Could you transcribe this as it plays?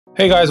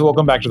Hey guys,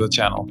 welcome back to the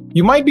channel.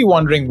 You might be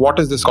wondering what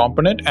is this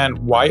component and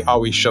why are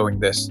we showing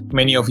this?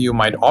 Many of you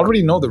might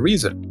already know the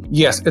reason.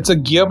 Yes, it's a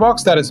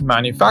gearbox that is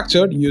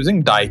manufactured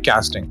using die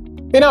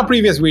casting. In our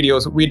previous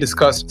videos, we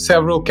discussed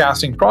several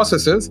casting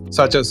processes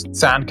such as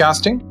sand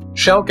casting,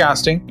 shell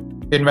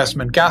casting,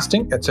 investment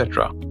casting,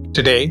 etc.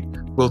 Today,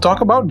 we'll talk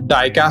about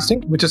die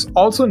casting, which is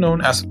also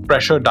known as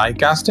pressure die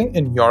casting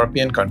in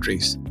European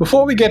countries.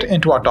 Before we get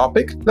into our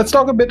topic, let's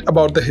talk a bit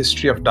about the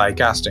history of die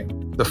casting.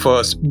 The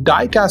first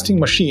die casting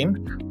machine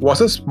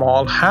was a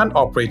small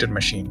hand-operated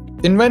machine.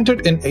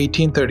 Invented in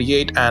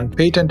 1838 and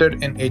patented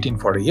in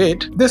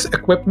 1848, this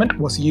equipment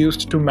was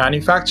used to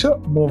manufacture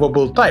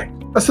movable type,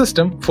 a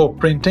system for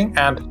printing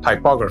and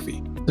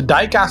typography. The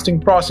die casting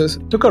process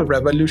took a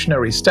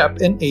revolutionary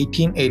step in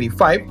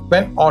 1885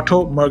 when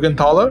Otto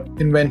Mergenthaler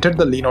invented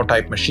the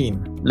linotype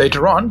machine.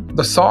 Later on,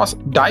 the Sauce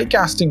die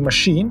casting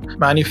machine,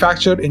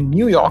 manufactured in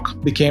New York,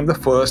 became the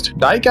first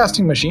die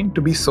casting machine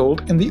to be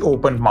sold in the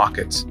open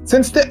markets.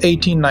 Since the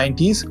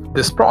 1890s,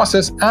 this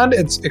process and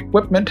its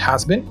equipment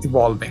has been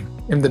evolving.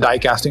 In the die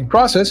casting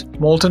process,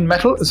 molten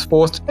metal is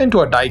forced into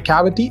a die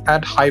cavity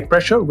at high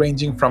pressure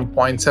ranging from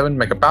 0.7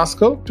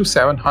 megapascal to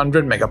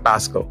 700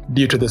 megapascal.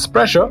 Due to this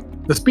pressure,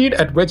 the speed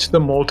at which the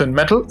molten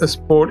metal is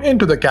poured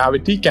into the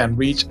cavity can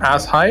reach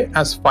as high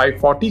as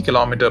 540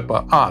 km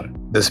per hour.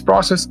 This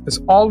process is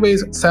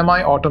always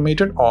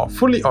semi-automated or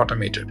fully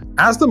automated.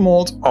 As the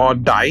molds or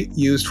die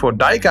used for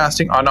die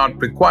casting are not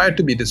required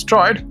to be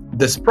destroyed,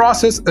 this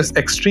process is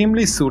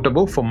extremely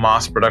suitable for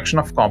mass production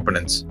of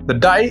components. The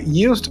die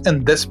used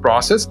in this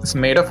process is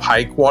made of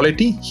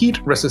high-quality,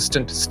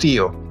 heat-resistant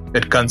steel.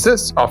 It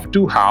consists of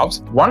two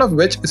halves, one of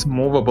which is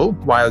movable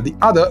while the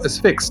other is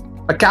fixed.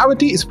 A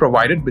cavity is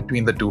provided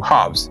between the two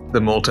halves.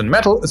 The molten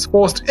metal is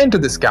forced into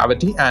this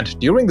cavity, and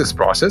during this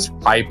process,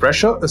 high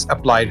pressure is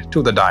applied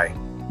to the die.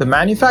 The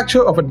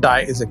manufacture of a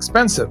die is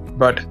expensive,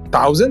 but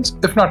thousands,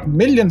 if not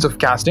millions of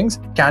castings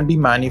can be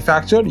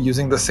manufactured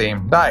using the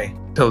same die.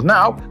 Till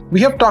now, we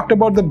have talked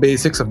about the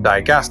basics of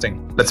die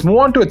casting. Let's move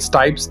on to its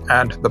types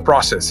and the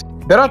process.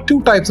 There are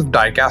two types of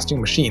die casting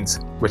machines,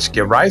 which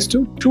give rise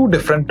to two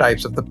different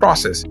types of the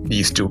process.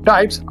 These two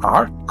types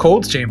are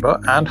cold chamber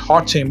and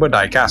hot chamber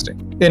die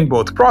casting. In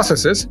both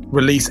processes,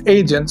 release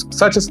agents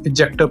such as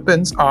ejector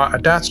pins are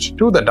attached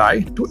to the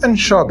die to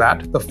ensure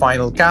that the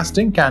final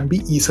casting can be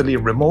easily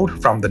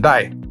removed from the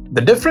die. The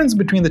difference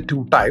between the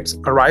two types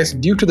arises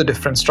due to the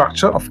different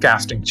structure of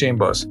casting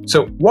chambers.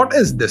 So what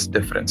is this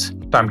difference?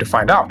 Time to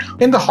find out.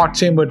 In the hot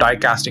chamber die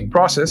casting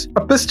process,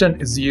 a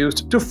piston is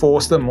used to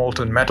force the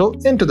molten metal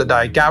into the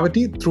die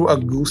cavity through a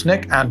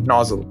gooseneck and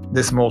nozzle.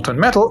 This molten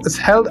metal is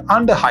held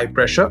under high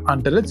pressure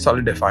until it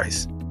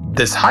solidifies.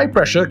 This high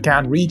pressure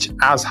can reach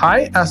as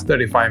high as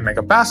 35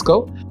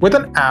 megapascal with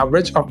an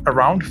average of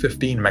around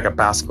 15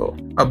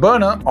 megapascal. A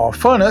burner or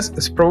furnace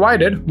is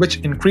provided which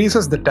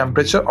increases the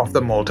temperature of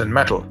the molten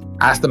metal.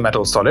 As the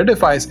metal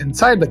solidifies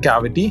inside the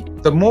cavity,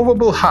 the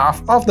movable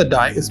half of the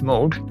die is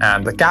moved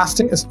and the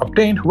casting is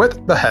obtained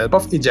with the help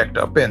of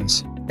ejector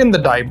pins. In the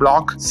die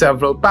block,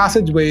 several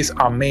passageways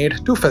are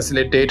made to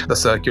facilitate the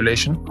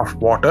circulation of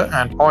water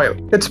and oil.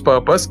 Its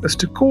purpose is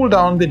to cool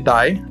down the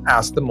die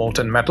as the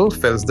molten metal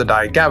fills the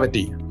die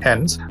cavity.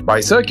 Hence, by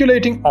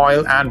circulating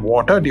oil and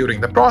water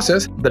during the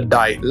process, the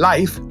die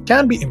life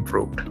can be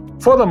improved.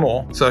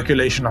 Furthermore,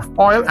 circulation of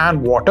oil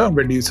and water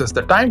reduces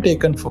the time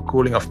taken for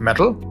cooling of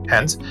metal,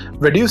 hence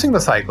reducing the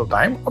cycle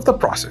time of the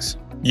process.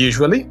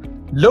 Usually,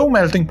 low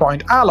melting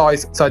point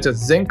alloys such as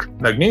zinc,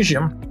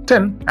 magnesium,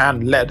 tin,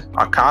 and lead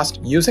are cast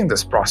using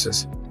this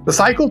process. The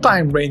cycle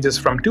time ranges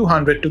from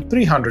 200 to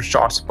 300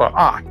 shots per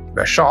hour,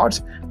 where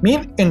shots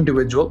mean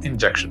individual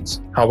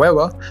injections.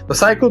 However, the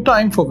cycle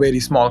time for very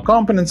small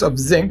components of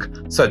zinc,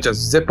 such as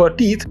zipper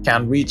teeth,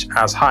 can reach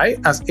as high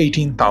as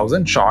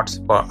 18,000 shots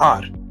per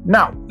hour.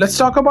 Now, let's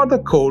talk about the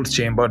cold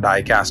chamber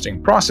die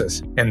casting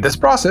process. In this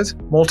process,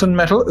 molten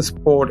metal is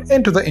poured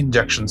into the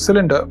injection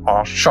cylinder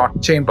or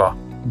shot chamber.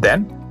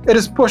 Then, it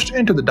is pushed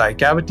into the die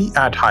cavity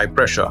at high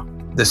pressure.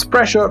 This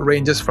pressure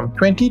ranges from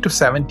 20 to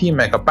 70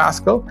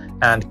 megapascal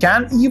and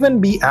can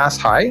even be as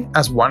high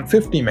as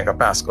 150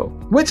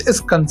 megapascal, which is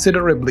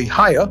considerably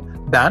higher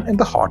than in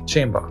the hot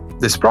chamber.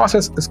 This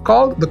process is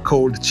called the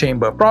cold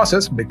chamber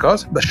process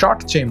because the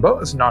shot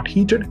chamber is not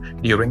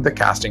heated during the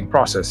casting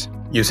process.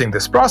 Using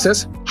this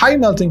process, high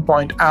melting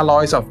point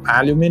alloys of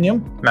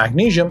aluminium,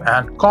 magnesium,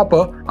 and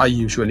copper are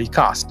usually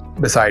cast.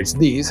 Besides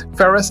these,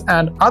 ferrous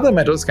and other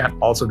metals can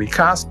also be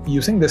cast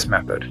using this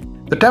method.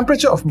 The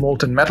temperature of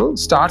molten metal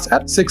starts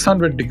at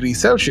 600 degrees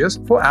Celsius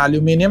for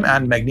aluminium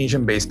and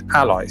magnesium-based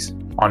alloys.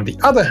 On the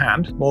other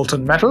hand,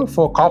 molten metal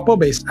for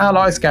copper-based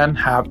alloys can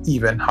have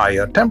even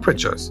higher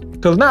temperatures.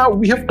 Till now,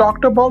 we have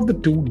talked about the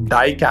two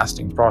die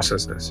casting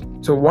processes.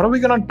 So what are we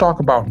going to talk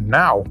about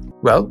now?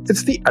 Well,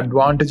 it's the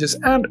advantages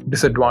and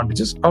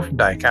disadvantages of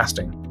die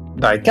casting.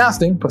 Die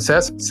casting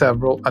possesses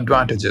several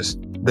advantages.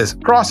 This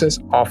process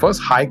offers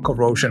high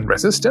corrosion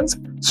resistance,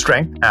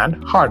 strength,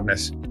 and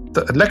hardness.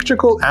 The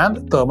electrical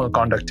and thermal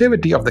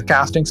conductivity of the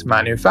castings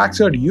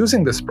manufactured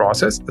using this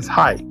process is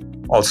high.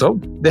 Also,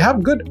 they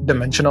have good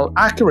dimensional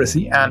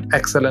accuracy and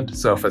excellent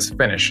surface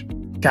finish.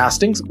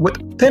 Castings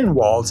with thin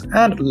walls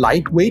and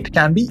lightweight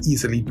can be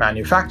easily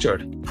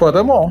manufactured.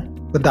 Furthermore,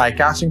 the die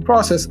casting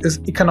process is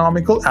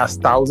economical as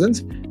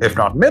thousands, if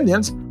not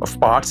millions, of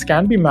parts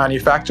can be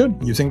manufactured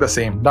using the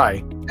same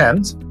die.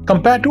 Hence,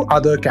 compared to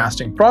other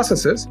casting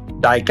processes,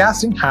 die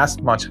casting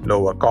has much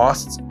lower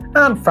costs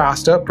and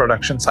faster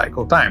production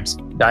cycle times.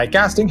 Die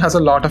casting has a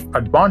lot of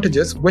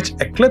advantages which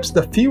eclipse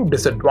the few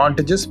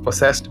disadvantages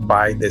possessed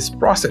by this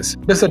process.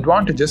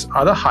 Disadvantages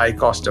are the high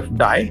cost of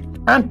die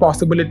and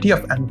possibility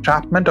of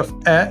entrapment of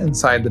air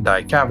inside the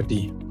die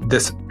cavity.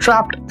 This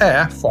trapped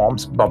air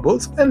forms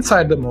bubbles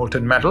inside the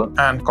molten metal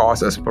and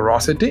causes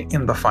porosity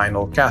in the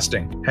final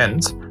casting.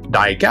 Hence,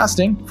 die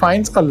casting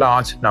finds a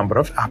large number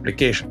of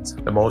applications.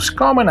 The most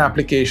common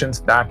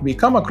applications that we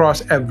come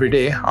across every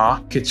day are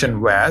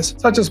kitchenwares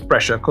such as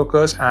pressure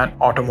cookers and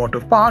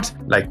automotive parts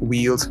like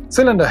wheels,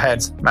 cylinder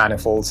heads,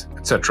 manifolds,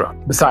 etc.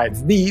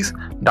 Besides these,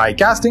 die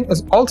casting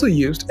is also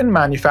used in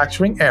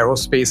manufacturing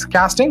aerospace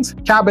castings,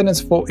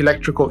 cabinets for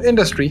electrical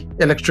industry,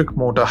 electric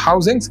motor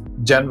housings,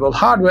 general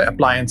hardware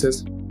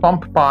appliances,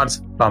 pump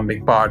parts,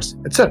 plumbing parts,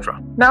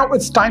 etc. Now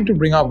it's time to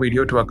bring our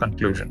video to a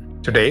conclusion.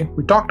 Today,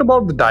 we talked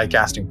about the die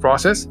casting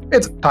process,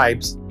 its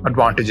types,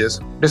 advantages,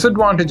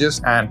 disadvantages,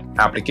 and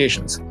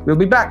applications. We'll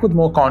be back with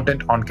more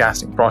content on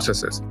casting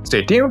processes.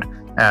 Stay tuned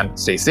and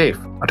stay safe.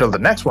 Until the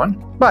next one,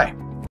 bye.